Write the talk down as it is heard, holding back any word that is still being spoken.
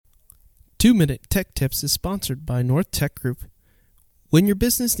2-Minute Tech Tips is sponsored by North Tech Group. When your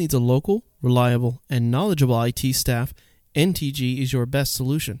business needs a local, reliable, and knowledgeable IT staff, NTG is your best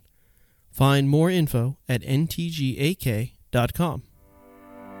solution. Find more info at ntgak.com.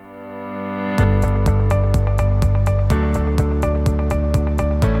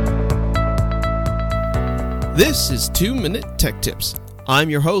 This is 2-Minute Tech Tips.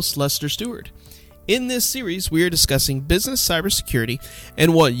 I'm your host, Lester Stewart. In this series, we are discussing business cybersecurity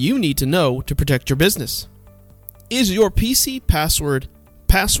and what you need to know to protect your business. Is your PC password,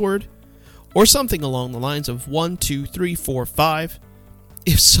 or something along the lines of 12345?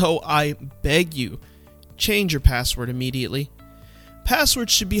 If so, I beg you, change your password immediately.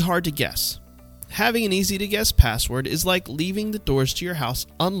 Passwords should be hard to guess. Having an easy-to-guess password is like leaving the doors to your house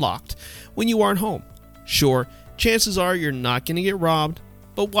unlocked when you aren't home. Sure, chances are you're not going to get robbed,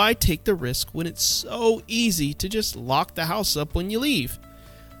 but why take the risk when it's so easy to just lock the house up when you leave?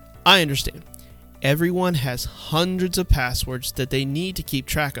 I understand. Everyone has hundreds of passwords that they need to keep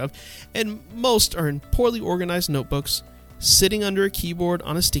track of, and most are in poorly organized notebooks, sitting under a keyboard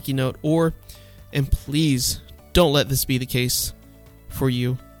on a sticky note, and please don't let this be the case for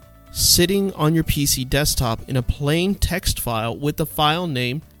you, sitting on your PC desktop in a plain text file with the file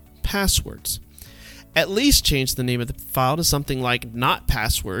name passwords. At least change the name of the file to something like not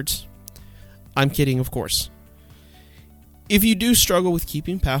passwords. I'm kidding, of course. If you do struggle with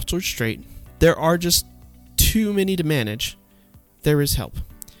keeping passwords straight, there are just too many to manage, there is help.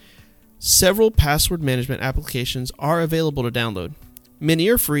 Several password management applications are available to download. Many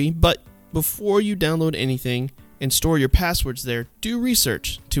are free, but before you download anything and store your passwords there, do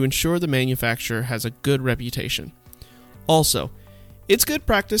research to ensure the manufacturer has a good reputation. Also, it's good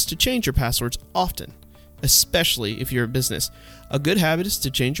practice to change your passwords often, especially if you're a business. A good habit is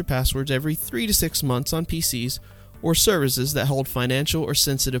to change your passwords every 3 to 6 months on PCs or services that hold financial or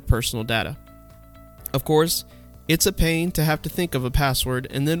sensitive personal data. Of course, it's a pain to have to think of a password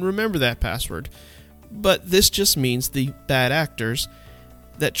and then remember that password, but this just means the bad actors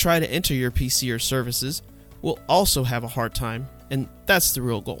that try to enter your PC or services will also have a hard time, and that's the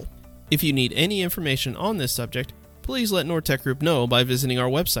real goal. If you need any information on this subject, please let Nortech Group know by visiting our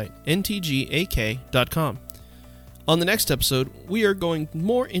website, ntgak.com. On the next episode, we are going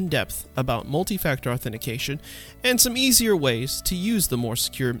more in depth about multi-factor authentication and some easier ways to use the more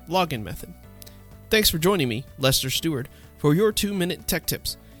secure login method. Thanks for joining me, Lester Stewart, for your 2-Minute Tech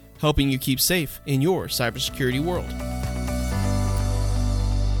Tips, helping you keep safe in your cybersecurity world.